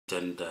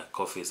and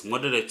coffees.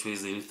 Moderate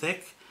juice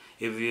intake.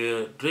 If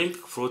you drink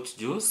fruit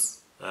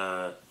juice,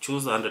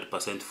 choose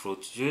 100%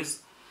 fruit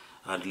juice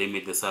and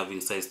limit the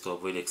serving size to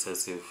avoid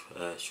excessive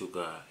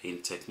sugar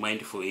intake.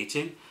 Mindful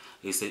eating.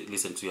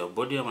 Listen to your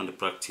body and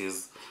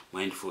practice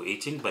mindful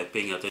eating by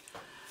paying attention.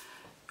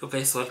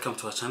 Okay, so welcome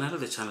to our channel.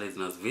 The channel is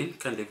Nazvin.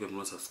 Kindly, if you have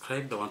not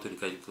subscribed, I want to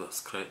encourage you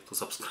to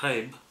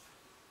subscribe.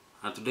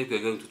 And today we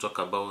are going to talk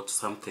about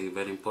something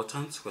very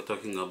important. We're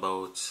talking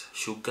about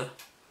sugar.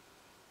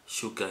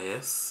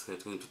 Yes, we're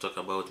going to talk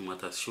about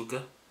matters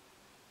sugar.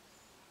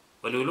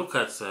 When we look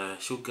at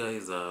sugar,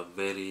 is a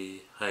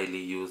very highly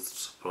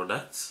used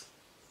product.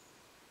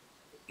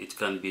 It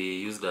can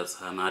be used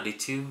as an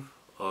additive,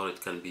 or it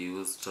can be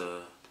used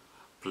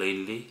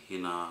plainly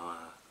in our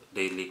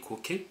daily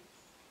cooking.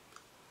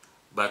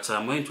 But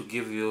I'm going to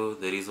give you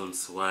the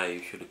reasons why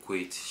you should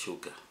quit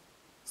sugar.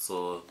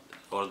 So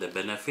all the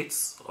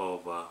benefits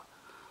of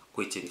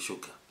quitting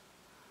sugar.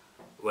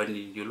 When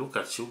you look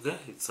at sugar,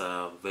 it's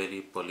a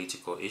very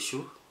political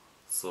issue.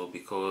 So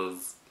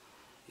because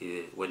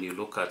when you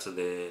look at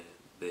the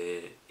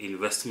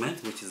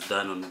investment which is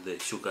done on the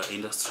sugar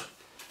industry,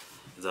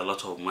 it's a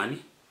lot of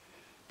money.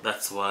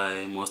 That's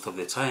why most of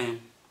the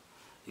time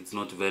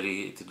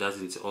it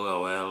doesn't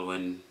go well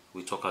when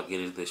we talk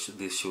against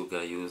this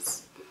sugar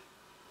use,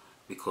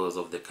 because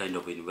of the kind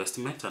of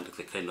investment and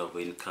the kind of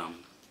income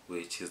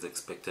which is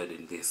expected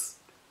in this.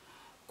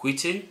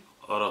 Quitting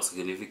or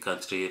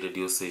significantly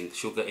reducing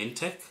sugar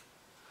intake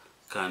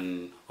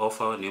can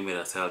offer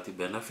numerous healthy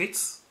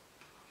benefits,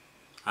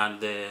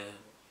 and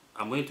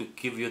I'm going to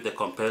give you the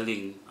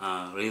compelling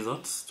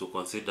reasons to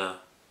consider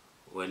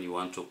when you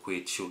want to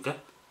quit sugar.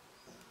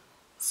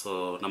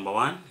 So number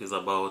one is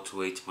about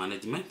weight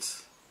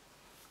management.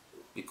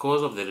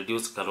 Because of the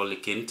reduced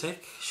caloric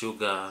intake,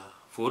 sugar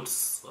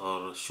foods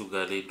or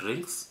sugary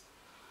drinks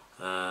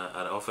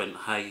are often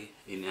high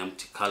in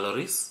empty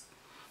calories,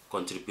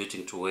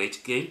 contributing to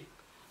weight gain.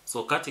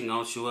 So cutting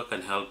out sugar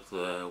can help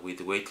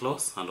with weight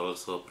loss and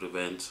also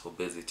prevent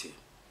obesity.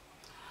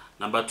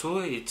 Number two,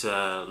 it's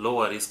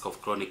lower risk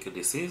of chronic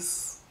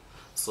disease.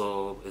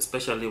 So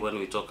especially when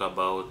we talk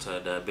about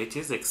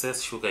diabetes,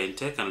 excess sugar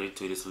intake can lead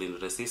to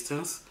insulin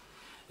resistance,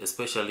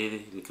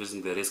 especially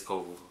increasing the risk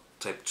of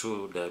type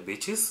 2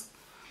 diabetes.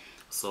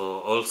 So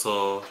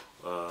also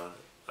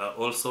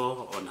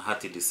on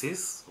heart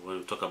disease, when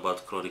we talk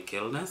about chronic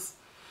illness,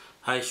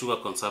 high sugar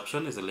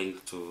consumption is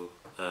linked to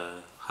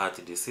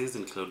heart disease,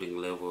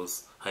 including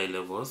high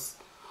levels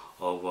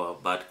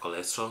of bad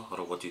cholesterol,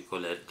 or what we call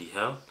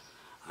LDL,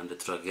 and the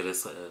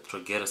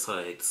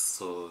triglycerides.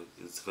 So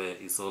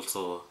it's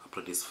also a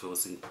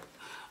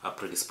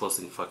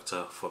predisposing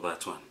factor for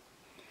that one.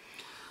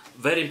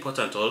 Very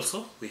important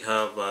also, we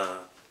have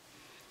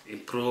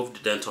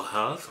improved dental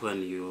health.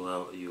 When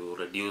you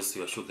reduce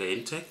your sugar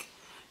intake,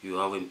 you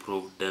have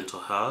improved dental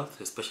health,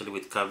 especially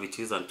with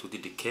cavities and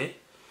tooth decay.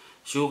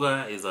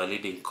 Sugar is a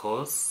leading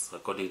cause,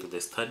 according to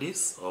the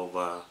studies, of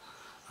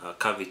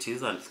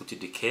cavities and tooth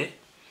decay.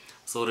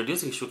 So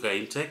reducing sugar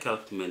intake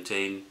helps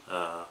maintain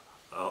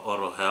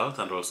oral health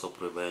and also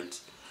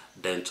prevent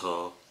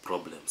dental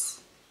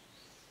problems.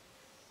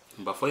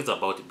 Number four is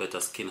about better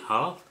skin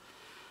health,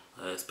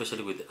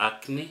 especially with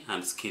acne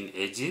and skin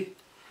aging.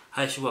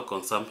 High sugar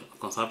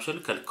consumption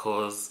can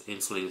cause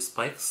insulin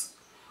spikes,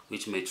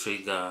 which may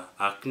trigger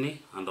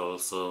acne and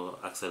also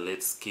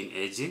accelerate skin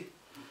aging.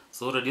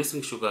 So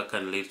reducing sugar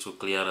can lead to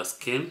clearer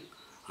skin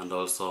and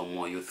also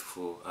more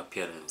youthful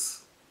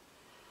appearance.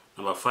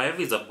 Number five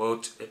is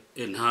about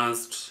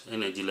enhanced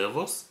energy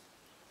levels.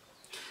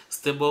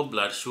 Stable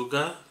blood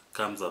sugar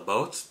comes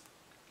about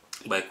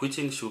by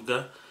quitting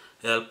sugar,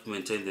 help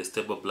maintain the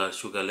stable blood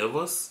sugar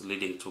levels,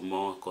 leading to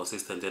more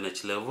consistent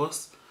energy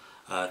levels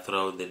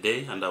throughout the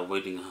day and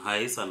avoiding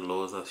highs and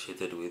lows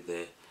associated with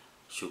the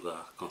sugar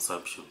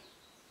consumption.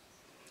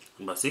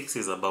 Number six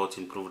is about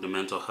improved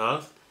mental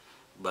health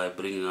by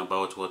bringing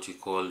about what we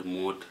call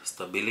mood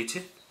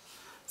stability.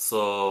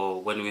 So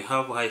when we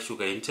have high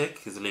sugar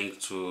intake, is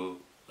linked to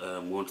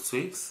mood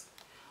swings,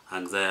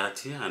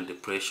 anxiety and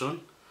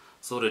depression.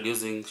 So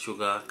reducing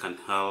sugar can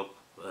help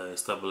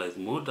stabilize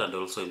mood and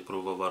also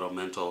improve overall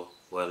mental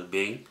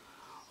well-being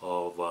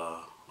of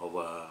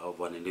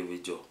an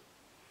individual.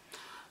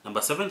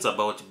 Number seven is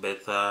about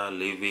better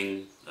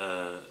living,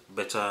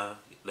 better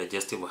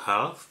digestive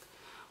health.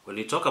 When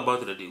we talk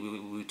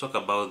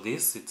about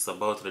this, it's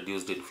about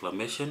reduced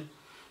inflammation.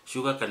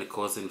 Sugar can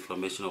cause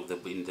inflammation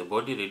in the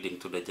body, leading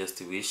to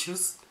digestive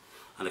issues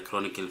and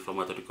chronic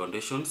inflammatory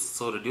conditions.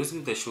 So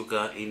reducing the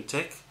sugar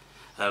intake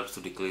helps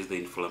to decrease the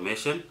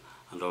inflammation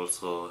and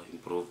also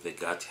improve the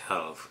gut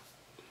health.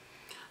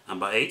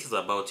 Number eight is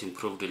about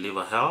improved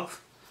liver health.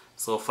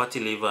 So fatty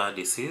liver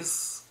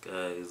disease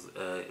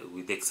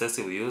with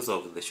excessive use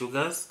of the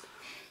sugars,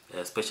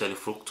 especially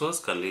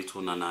fructose, can lead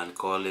to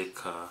non-alcoholic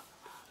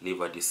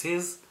liver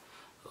disease,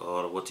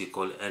 or what you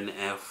call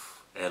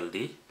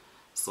NFLD.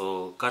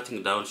 So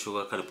cutting down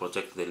sugar can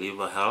protect the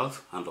liver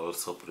health and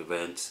also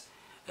prevent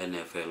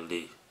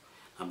NFLD.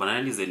 Number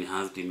nine is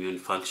enhanced immune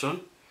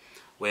function.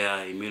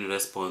 where immune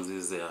response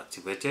is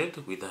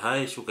activated. With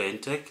high sugar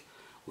intake,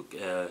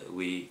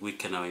 we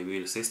weaken our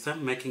immune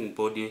system, making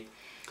body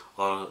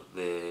or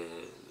the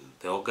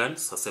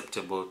organs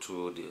susceptible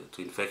to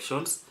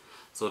infections.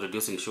 So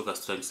reducing sugar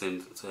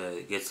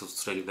gets to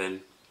strengthen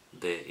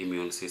the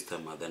immune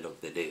system at the end of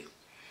the day.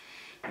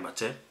 Number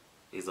 10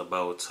 is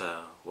about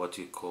what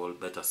we call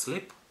better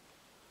sleep.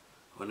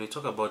 When we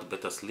talk about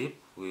better sleep,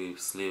 we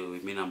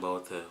mean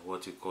about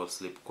what we call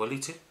sleep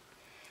quality.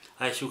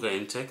 High sugar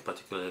intake,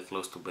 particularly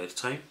close to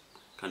bedtime,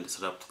 can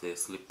disrupt the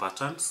sleep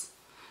patterns.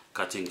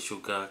 Cutting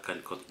sugar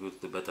can contribute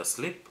to better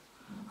sleep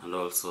and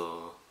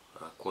also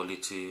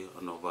quality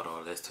and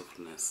overall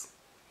restfulness.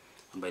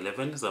 Number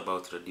 11 is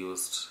about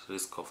reduced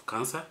risk of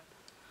cancer.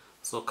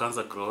 So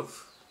cancer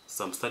growth,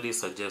 some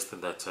studies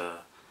suggest that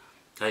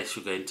high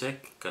sugar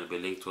intake can be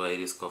linked to high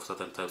risk of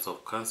certain types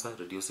of cancer.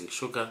 Reducing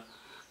sugar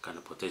can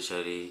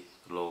potentially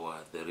lower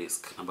the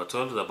risk. Number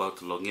 12 is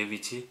about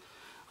longevity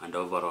and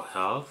overall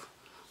health.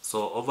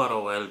 So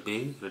overall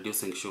well-being,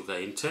 reducing sugar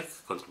intake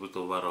contributes to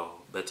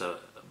overall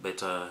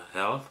better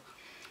health,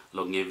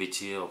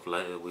 longevity of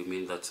life. We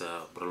mean that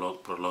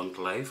prolonged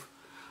life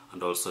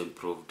and also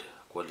improved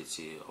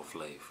quality of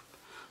life.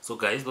 So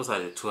guys, those are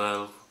the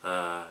 12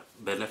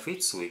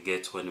 benefits we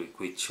get when we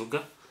quit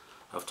sugar.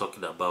 I've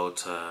talked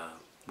about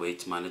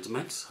weight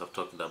management. I've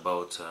talked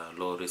about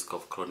low risk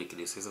of chronic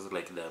diseases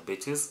like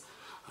diabetes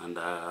and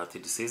heart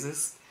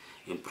diseases.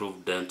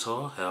 Improved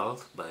dental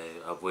health by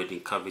avoiding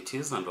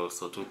cavities and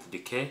also tooth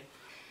decay.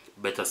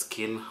 Better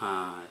skin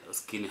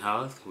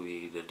health.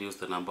 We reduce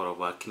the number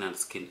of acne and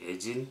skin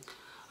aging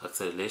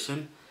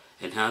acceleration.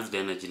 Enhanced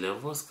energy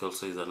levels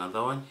also is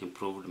another one.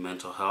 Improved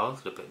mental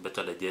health,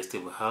 better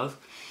digestive health,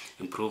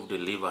 improved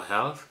liver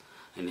health,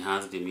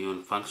 enhanced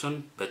immune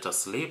function, better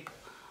sleep,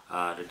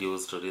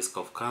 reduced risk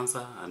of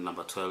cancer, and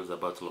number 12 is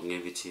about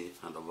longevity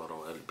and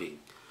overall well-being.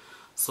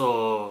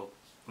 So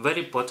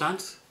very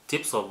important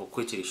tips of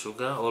quitting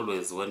sugar.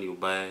 Always when you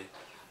buy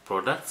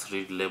products,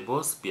 read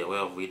labels, be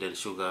aware of hidden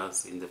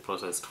sugars in the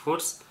processed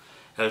foods.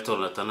 Health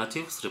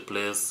alternatives,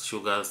 replace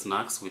sugar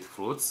snacks with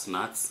fruits,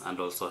 nuts, and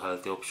also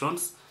healthy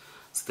options.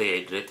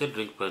 Stay hydrated,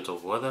 drink plenty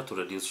of water to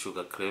reduce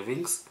sugar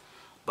cravings.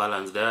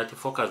 Balanced diet,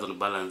 focus on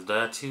balanced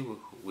diet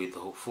with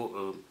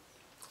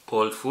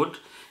whole food,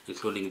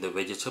 including the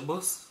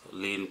vegetables,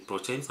 lean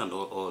proteins, and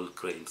all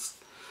grains.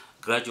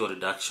 Gradual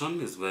reduction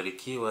is very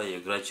key, where you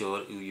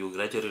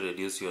gradually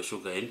reduce your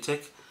sugar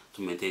intake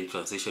to maintain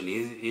transition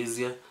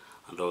easier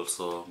and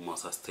also more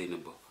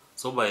sustainable.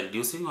 So by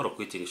reducing or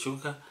quitting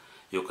sugar,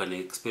 you can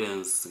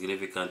experience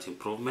significant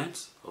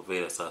improvement of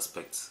various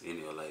aspects in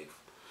your life.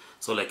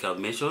 So like I've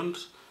mentioned,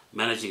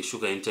 managing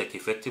sugar intake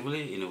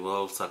effectively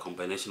involves a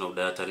combination of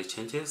dietary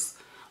changes,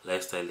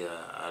 lifestyle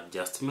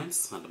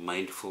adjustments, and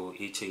mindful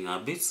eating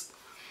habits.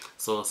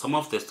 So some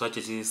of the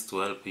strategies to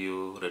help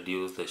you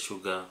reduce the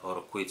sugar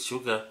or quit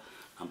sugar.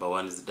 Number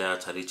 1 is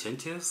dietary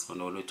changes.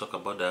 And when we talk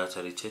about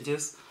dietary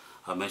changes,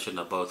 I mentioned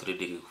about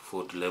reading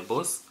food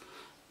labels.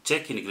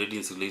 Check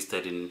ingredients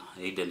listed in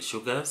hidden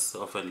sugars,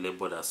 often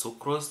labeled as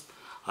sucrose,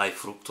 high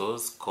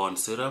fructose, corn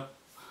syrup,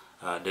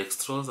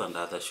 dextrose, and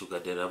other sugar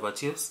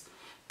derivatives.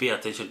 Pay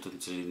attention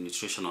to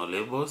nutritional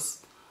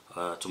labels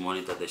to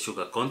monitor the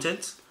sugar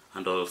content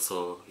and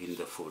also in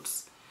the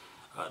foods.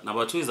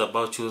 Number 2 is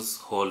about choose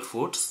whole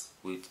foods.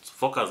 We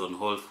focus on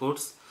whole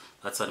foods.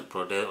 That's on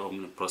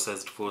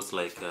processed foods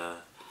like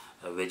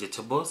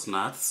vegetables,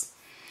 nuts,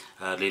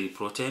 lean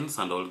proteins,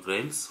 and all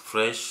grains.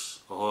 Fresh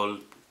whole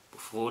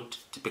food,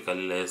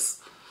 typically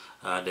less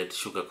added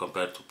sugar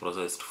compared to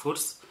processed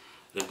foods.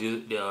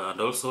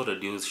 And also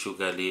reduce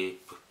sugary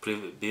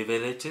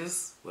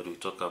beverages. When we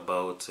talk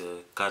about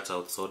cut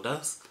out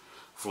sodas,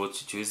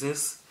 fruit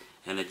juices,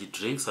 energy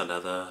drinks, and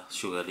other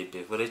sugary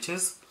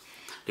beverages.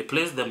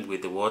 Replace them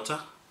with the water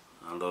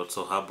and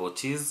also herbal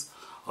teas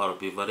or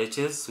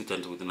beverages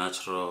sweetened with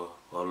natural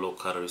or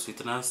low-calorie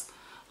sweeteners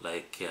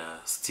like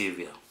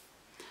stevia.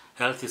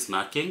 Healthy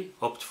snacking.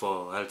 Opt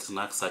for healthy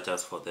snacks such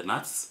as for the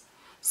nuts,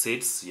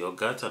 seeds,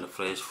 yogurt, and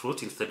fresh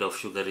fruit instead of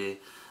sugary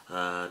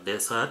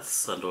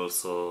desserts and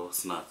also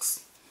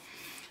snacks.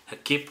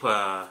 Keep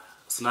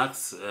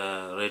snacks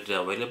readily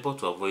available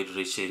to avoid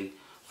reaching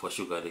for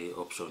sugary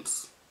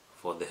options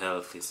for the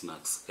healthy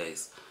snacks,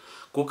 guys.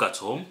 Cook at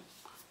home.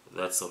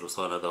 That's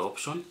also another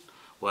option,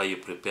 where you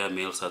prepare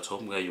meals at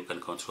home, where you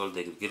can control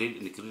the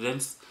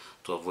ingredients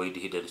to avoid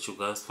hidden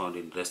sugars found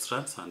in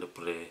restaurants and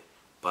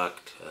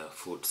pre-packed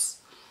foods.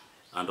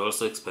 And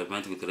also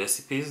experiment with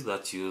recipes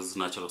that use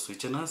natural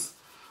sweeteners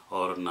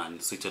or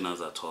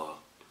non-sweeteners at all.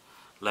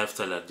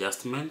 Lifestyle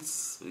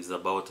adjustments is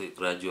about a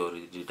gradual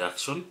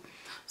reduction.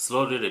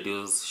 Slowly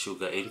reduce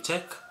sugar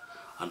intake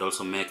and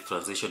also make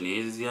transition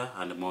easier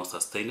and more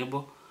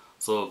sustainable.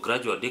 So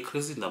gradual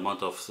decrease in the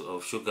amount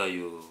of sugar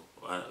you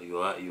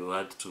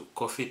add to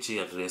coffee, tea,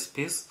 and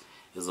recipes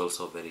is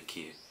also very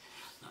key.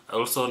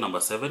 Also,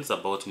 number 7 is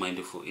about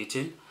mindful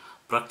eating.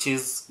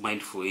 Practice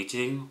mindful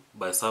eating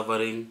by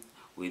savoring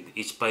with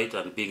each bite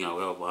and being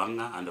aware of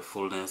hunger and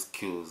fullness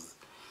cues.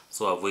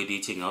 So avoid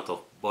eating out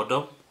of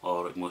boredom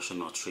or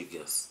emotional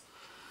triggers.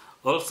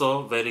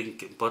 Also, very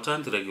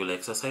important, regular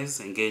exercise.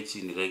 Engage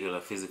in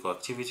regular physical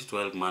activity to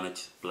help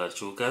manage blood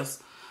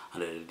sugars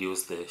and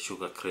reduce the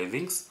sugar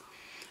cravings.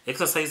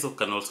 Exercise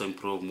can also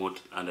improve mood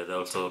and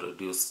also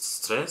reduce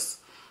stress,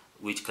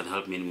 which can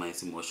help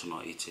minimize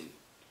emotional eating.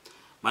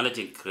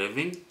 Managing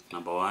craving,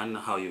 number one,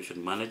 how you should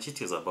manage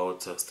it is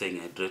about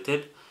staying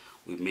hydrated.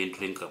 We may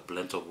drink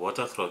plenty of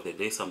water throughout the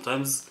day.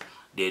 Sometimes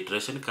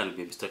dehydration can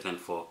be mistaken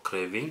for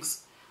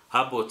cravings.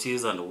 Herbal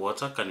teas and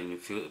water can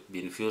be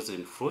infused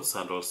in fruits,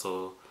 and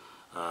also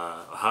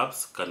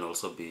herbs can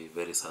also be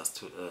very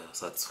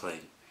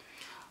satisfying.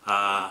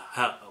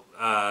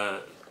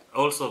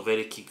 Also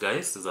very key,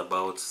 guys, is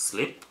about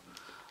sleep.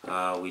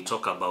 We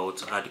talk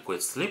about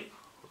adequate sleep.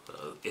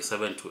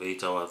 7 to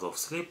 8 hours of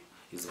sleep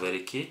is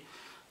very key.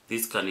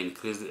 This can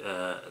increase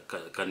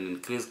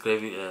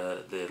craving.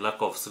 The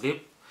lack of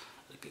sleep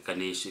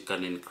can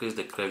increase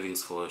the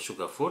cravings for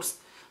sugar foods.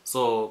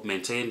 So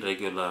maintain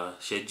regular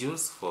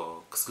schedules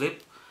for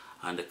sleep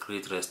and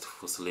create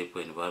restful sleep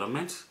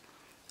environment.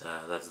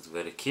 That is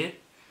very key.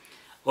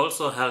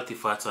 Also, healthy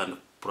fats and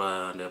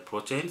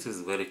proteins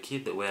is very key.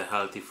 Where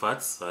healthy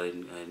fats are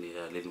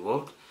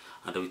involved,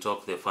 and we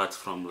talk the fats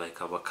from like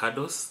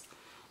avocados,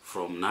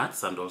 from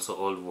nuts, and also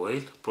olive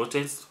oil.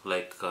 Proteins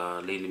like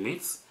lean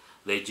meats,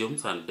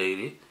 legumes, and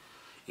dairy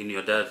in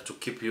your diet to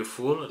keep you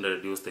full and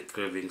reduce the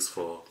cravings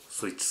for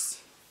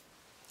sweets.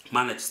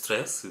 Manage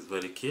stress is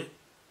very key.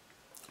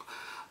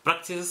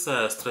 Practice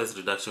stress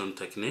reduction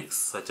techniques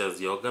such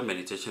as yoga,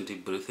 meditation,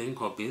 deep breathing,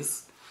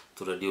 hobbies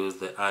to reduce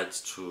the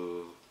urge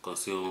to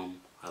consume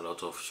a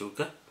lot of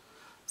sugar.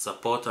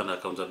 Support and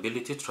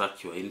accountability,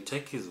 track your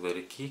intake is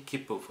very key.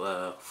 Keep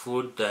a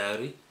food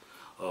diary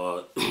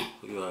of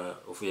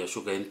your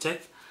sugar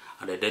intake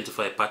and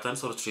identify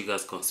patterns or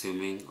triggers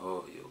consuming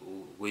or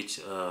which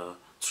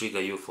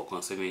trigger you for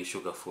consuming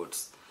sugar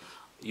foods.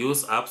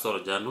 Use apps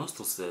or journals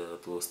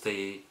to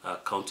stay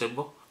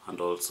accountable and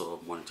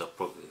also monitor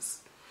progress.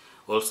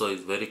 Also,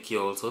 it's very key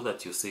also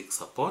that you seek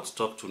support.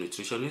 Talk to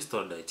nutritionist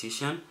or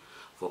dietitian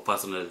for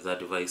personalized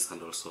advice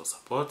and also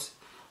support.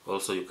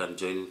 Also, you can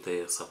join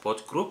the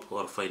support group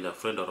or find a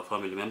friend or a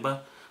family member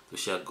to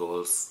share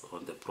goals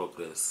on the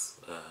progress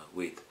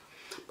with.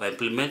 By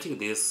implementing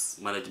these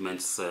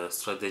management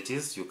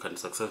strategies, you can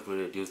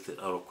successfully reduce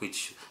or quit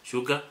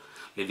sugar,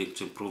 leading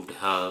to improved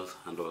health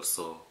and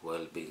also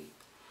well-being.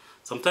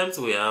 Sometimes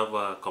we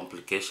have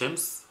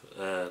complications.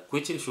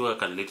 Quitting sugar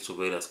can lead to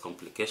various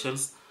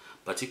complications,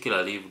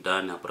 particularly if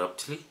done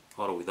abruptly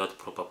or without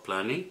proper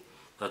planning.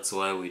 That's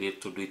why we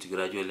need to do it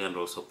gradually and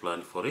also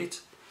plan for it.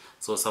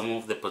 So some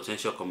of the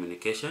potential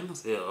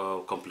complications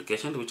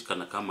which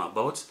can come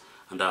about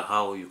and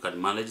how you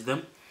can manage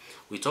them.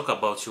 We talk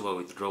about sugar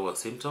withdrawal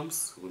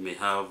symptoms. We may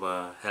have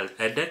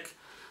headache.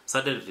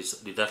 Sudden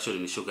reduction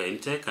in sugar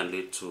intake can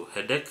lead to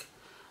headache.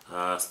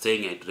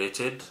 Staying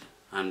hydrated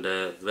and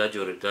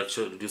gradual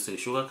reducing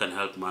sugar can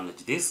help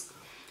manage this.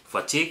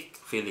 Fatigue,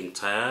 feeling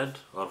tired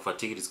or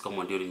fatigued is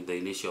common during the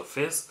initial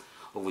phase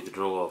of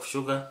withdrawal of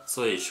sugar.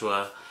 So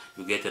ensure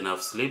you get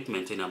enough sleep,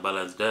 maintain a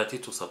balanced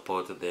diet to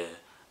support the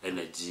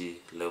energy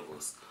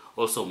levels.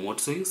 Also, mood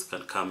swings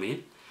can come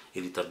in.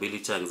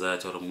 Irritability,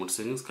 anxiety, or mood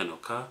swings can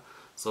occur.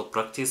 So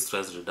practice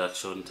stress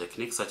reduction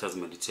techniques such as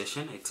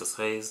meditation,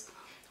 exercise,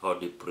 or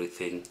deep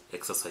breathing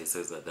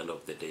exercises at the end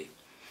of the day.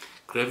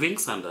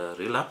 Cravings and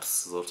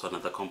relapse is also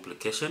another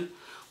complication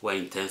where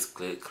intense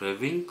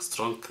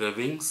strong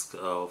cravings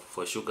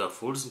for sugar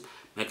foods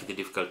make it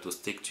difficult to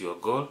stick to your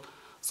goal.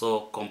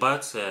 So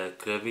combat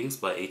cravings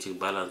by eating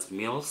balanced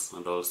meals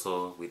and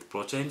also with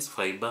proteins,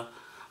 fiber,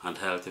 and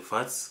healthy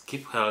fats.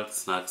 Keep health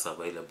snacks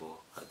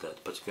available at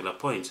that particular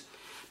point.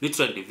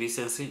 Nutrient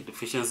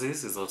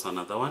deficiencies is also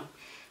another one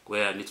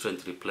where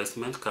nutrient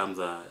replacement comes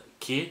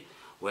key,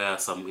 where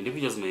some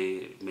individuals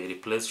may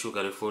replace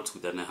sugary foods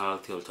with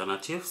unhealthy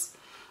alternatives.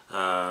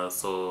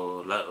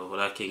 So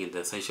lacking in the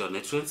essential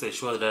nutrients,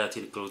 ensure that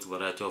it includes a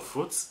variety of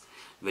fruits,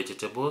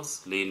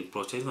 vegetables, lean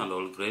proteins, and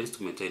all grains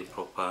to maintain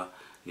proper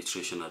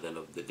nutrition at the end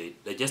of the day.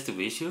 Digestive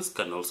issues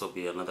can also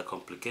be another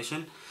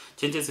complication.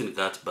 Changes in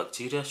gut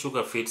bacteria.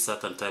 Sugar feeds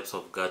certain types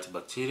of gut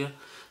bacteria.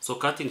 So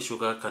cutting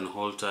sugar can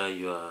alter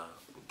your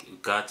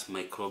gut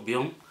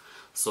microbiome,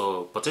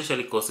 so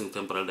potentially causing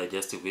temporary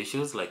digestive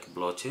issues like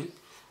bloating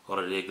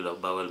or irregular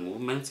bowel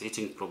movements.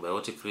 Eating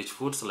probiotic rich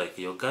foods like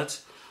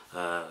yogurt,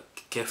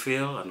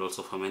 kefir, and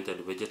also fermented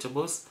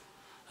vegetables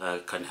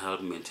can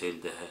help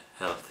maintain the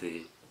health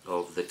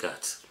of the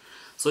gut.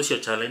 Social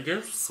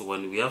challenges.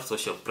 When we have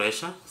social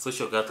pressure,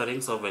 social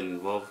gatherings often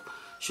involve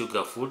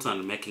sugar foods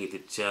and making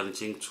it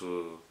challenging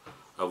to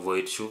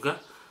avoid sugar.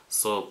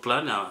 So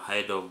plan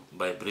ahead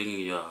by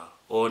bringing your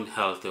own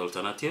healthy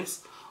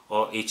alternatives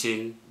or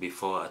eating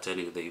before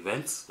attending the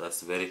events.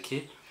 That's very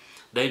key.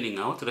 Dining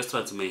out,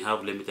 restaurants may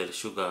have limited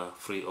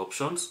sugar-free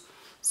options,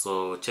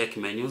 so check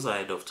menus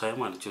ahead of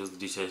time and choose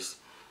dishes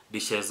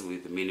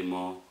with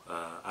minimal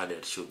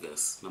added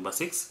sugars. Number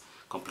 6,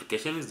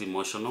 complication is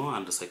emotional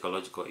and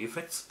psychological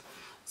effects.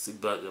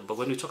 But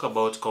when we talk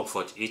about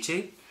comfort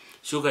eating,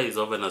 sugar is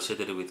often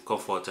associated with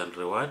comfort and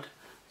reward.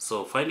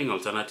 So finding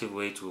alternative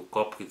way to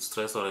cope with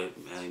stress or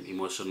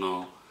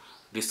emotional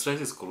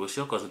distress is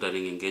crucial,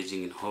 considering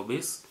engaging in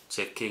hobbies,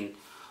 talking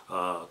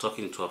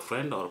to a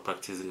friend, or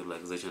practicing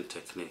relaxation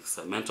techniques.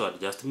 Mental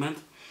adjustment.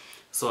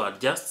 So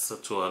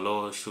adjust to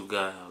allow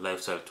sugar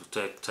lifestyle to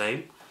take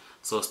time.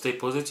 So stay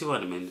positive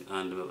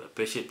and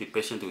be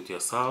patient with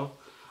yourself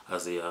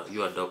as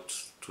you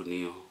adopt to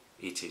new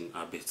eating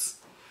habits.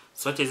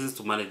 Strategies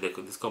to manage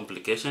this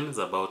complication is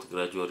about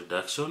gradual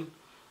reduction.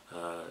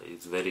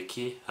 It's very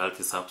key.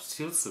 Healthy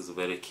substitutes is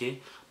very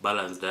key.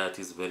 Balanced diet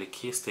is very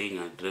key. Staying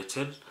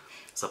hydrated.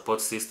 Support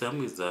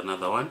system is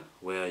another one,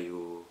 where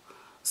you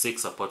seek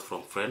support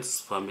from friends,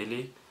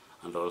 family,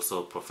 and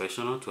also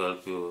professional to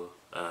help you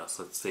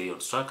stay on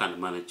track and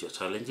manage your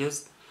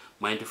challenges.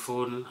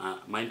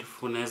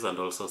 Mindfulness and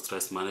also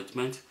stress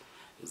management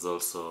is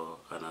also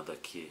another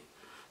key.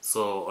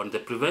 So on the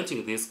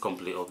preventing these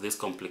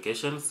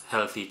complications,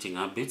 healthy eating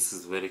habits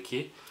is very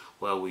key,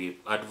 where we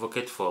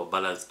advocate for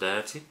balanced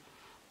diet.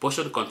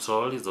 Portion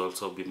control is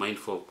also be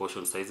mindful of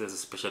portion sizes,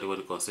 especially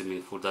when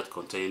consuming food that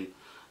contain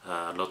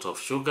a lot of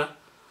sugar.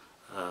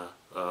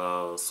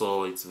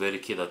 So it's very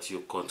key that you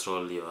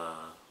control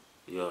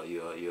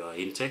your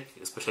intake,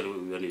 especially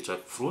when you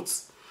take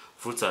fruits.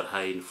 Fruits are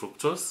high in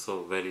fructose,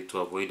 so very to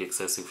avoid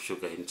excessive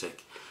sugar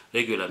intake.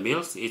 Regular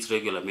meals, eat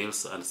regular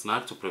meals and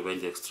snack to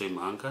prevent the extreme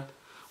hunger,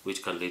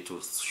 which can lead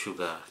to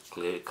sugar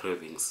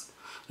cravings.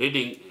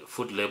 Reading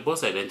food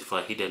labels,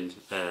 identify hidden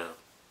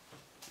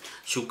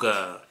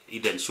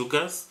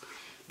sugars,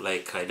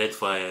 like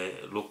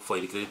look for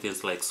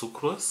ingredients like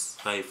sucrose,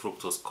 high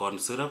fructose corn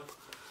syrup,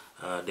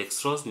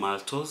 dextrose,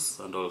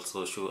 maltose, and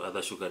also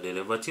other sugar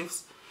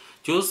derivatives.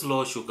 Choose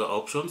low sugar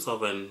options,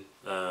 often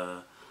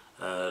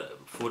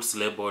foods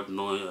labeled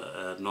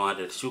no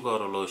added sugar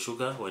or low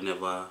sugar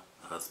whenever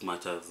as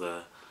much as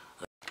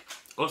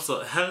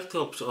also healthy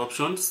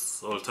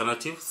options,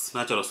 alternatives,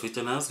 natural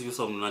sweeteners. Use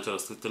of natural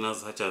sweeteners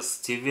such as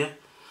stevia,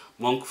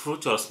 monk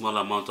fruit, or small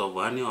amount of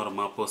honey or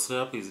maple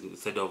syrup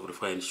instead of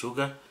refined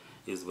sugar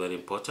is very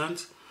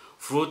important.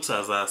 Fruit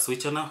as a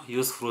sweetener.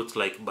 Use fruit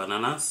like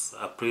bananas,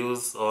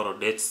 apples, or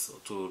dates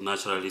to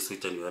naturally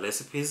sweeten your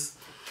recipes.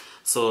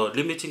 So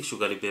limiting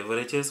sugary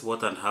beverages,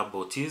 water and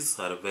herbal teas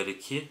are very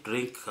key.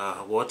 Drink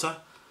water,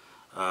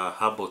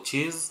 herbal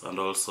teas, and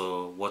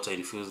also water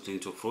infused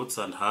into fruits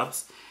and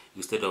herbs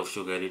instead of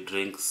sugary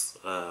drinks,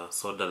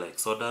 soda like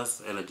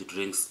sodas, energy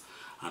drinks,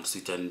 and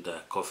sweetened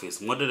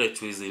coffees. Moderate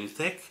juice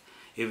intake.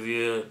 If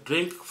you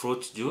drink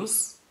fruit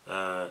juice,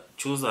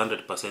 choose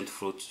 100%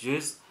 fruit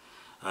juice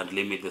and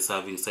limit the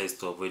serving size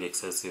to avoid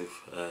excessive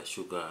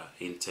sugar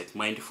intake.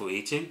 Mindful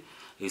eating.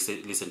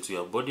 Listen to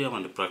your body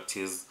and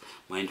practice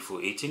mindful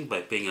eating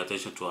by paying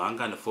attention to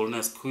hunger and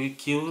fullness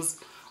cues.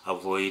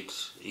 Avoid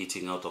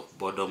eating out of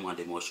boredom and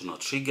emotional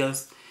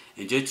triggers.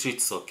 Enjoy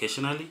treats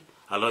occasionally.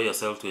 Allow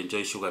yourself to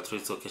enjoy sugar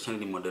treats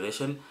occasionally in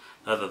moderation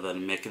rather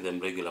than making them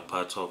regular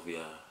part of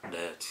your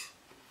diet.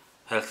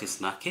 Healthy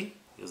snacking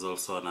is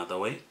also another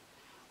way,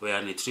 where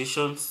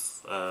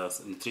nutritious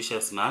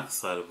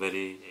snacks are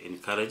very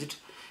encouraged.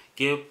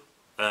 Give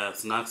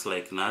snacks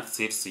like nuts,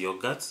 seeds,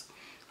 yogurt,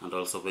 and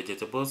also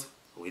vegetables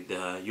with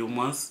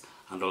hummus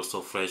and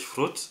also fresh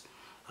fruit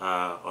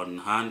on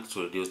hand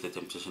to reduce the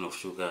temptation of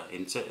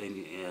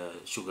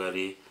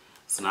sugary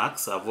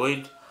snacks.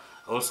 Avoid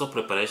also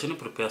preparation.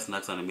 Prepare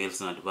snacks and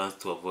meals in advance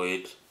to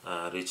avoid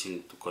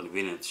reaching to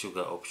convenient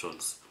sugar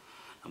options.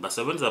 Number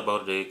 7 is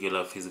about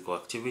regular physical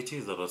activity.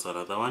 Is also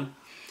another one.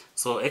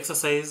 So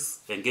exercise,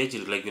 engage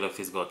in regular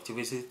physical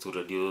activity to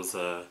reduce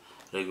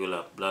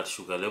regular blood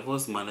sugar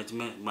levels,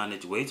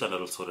 manage weight, and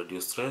also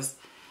reduce stress.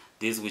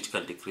 These which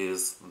can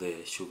decrease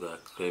the sugar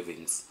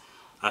cravings.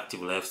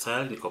 Active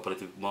lifestyle,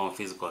 incorporate more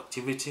physical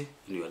activity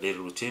in your daily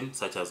routine,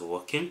 such as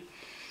walking,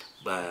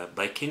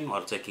 biking,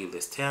 or taking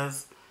the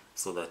stairs,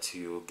 so that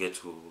you get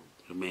to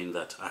remain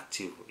that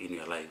active in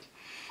your life.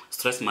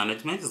 Stress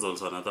management is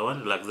also another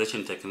one.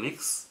 Relaxation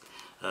techniques,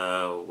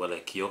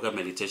 like yoga,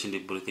 meditation,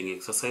 deep breathing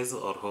exercise,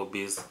 or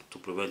hobbies to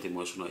prevent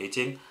emotional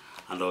eating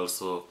and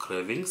also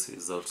cravings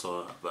is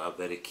also a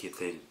very key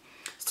thing.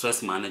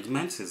 Stress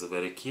management is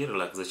very key.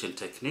 Relaxation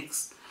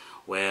techniques,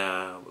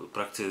 where we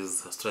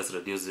practice stress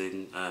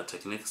reducing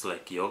techniques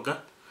like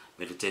yoga,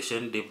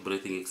 meditation, deep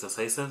breathing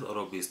exercises, or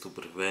hobbies to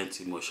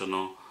prevent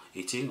emotional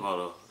eating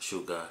or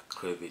sugar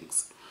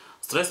cravings.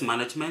 Stress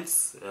management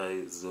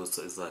is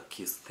a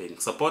key thing.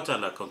 Support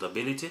and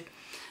accountability.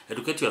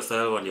 Educate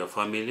yourself and your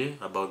family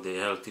about the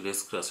health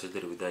risks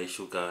associated with high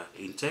sugar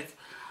intake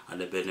and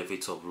the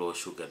benefits of low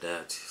sugar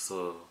diet.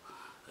 So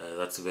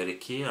that's very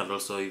key. And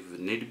also, if you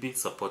need be,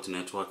 support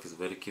network is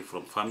very key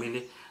from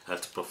family,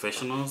 health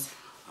professionals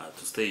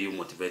to stay you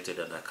motivated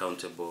and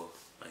accountable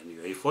in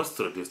your efforts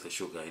to reduce the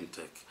sugar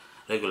intake.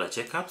 Regular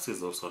checkups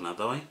is also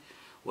another way,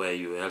 where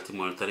you health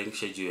monitoring,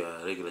 schedule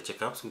your regular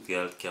checkups with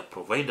your healthcare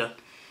provider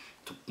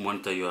to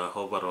monitor your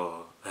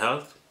overall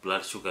health,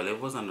 blood sugar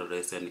levels, and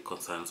address any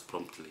concerns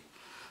promptly.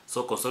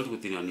 So consult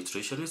with your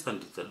nutritionist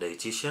and the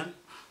dietitian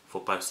for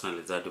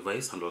personalized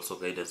advice and also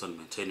guidance on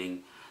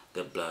maintaining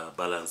the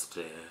balanced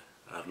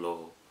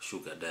low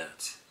sugar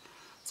diet.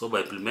 So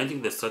by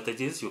implementing the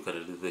strategies, you can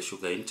reduce the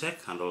sugar intake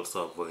and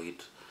also avoid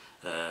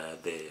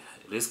the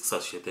risks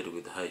associated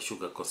with high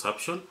sugar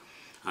consumption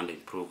and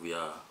improve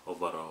your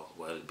overall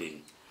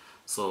well-being.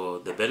 So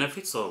the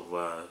benefits of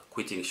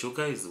quitting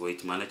sugar is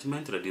weight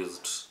management,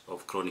 reduced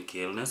of chronic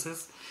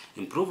illnesses,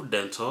 improved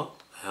dental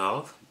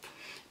health,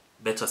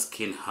 better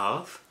skin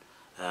health,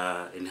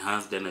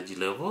 enhanced energy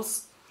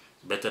levels,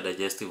 better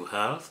digestive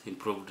health,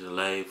 improved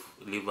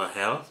liver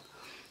health,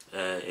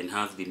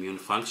 enhanced immune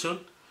function,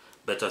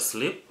 better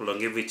sleep,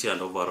 longevity,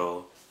 and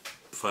overall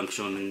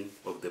functioning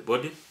of the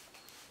body.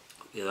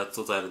 Yeah,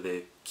 those are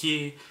the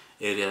key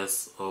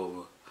areas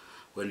of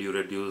when you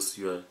reduce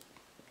your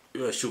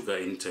sugar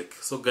intake.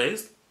 So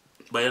guys,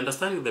 by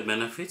understanding the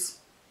benefits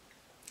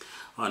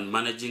on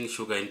managing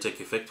sugar intake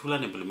effectively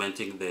and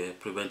implementing the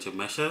preventive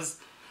measures,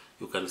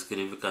 you can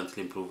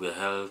significantly improve your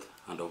health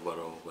and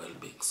overall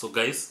well-being. So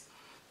guys,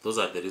 those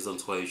are the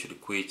reasons why you should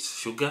quit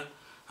sugar,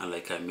 and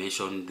like I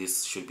mentioned,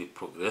 this should be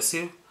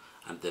progressive,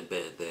 and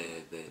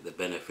the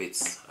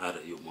benefits are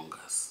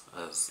humongous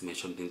as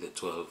mentioned in the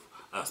 12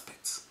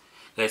 aspects.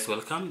 Guys,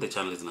 welcome. The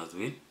channel is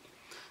Nazwin.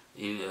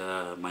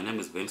 My name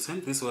is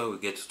Vincent. This is where we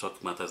get to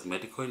talk matters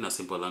medical in a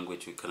simple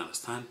language we can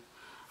understand,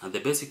 and the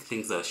basic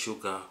things are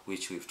sugar,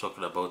 which we've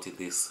talked about in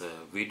this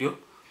video.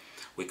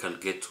 We can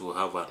get to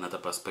have another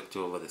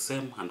perspective over the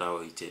same and how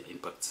it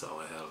impacts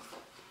our health.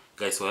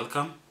 Guys,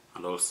 welcome,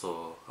 and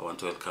also I want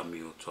to welcome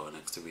you to our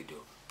next video.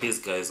 Peace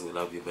guys, we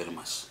love you very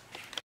much.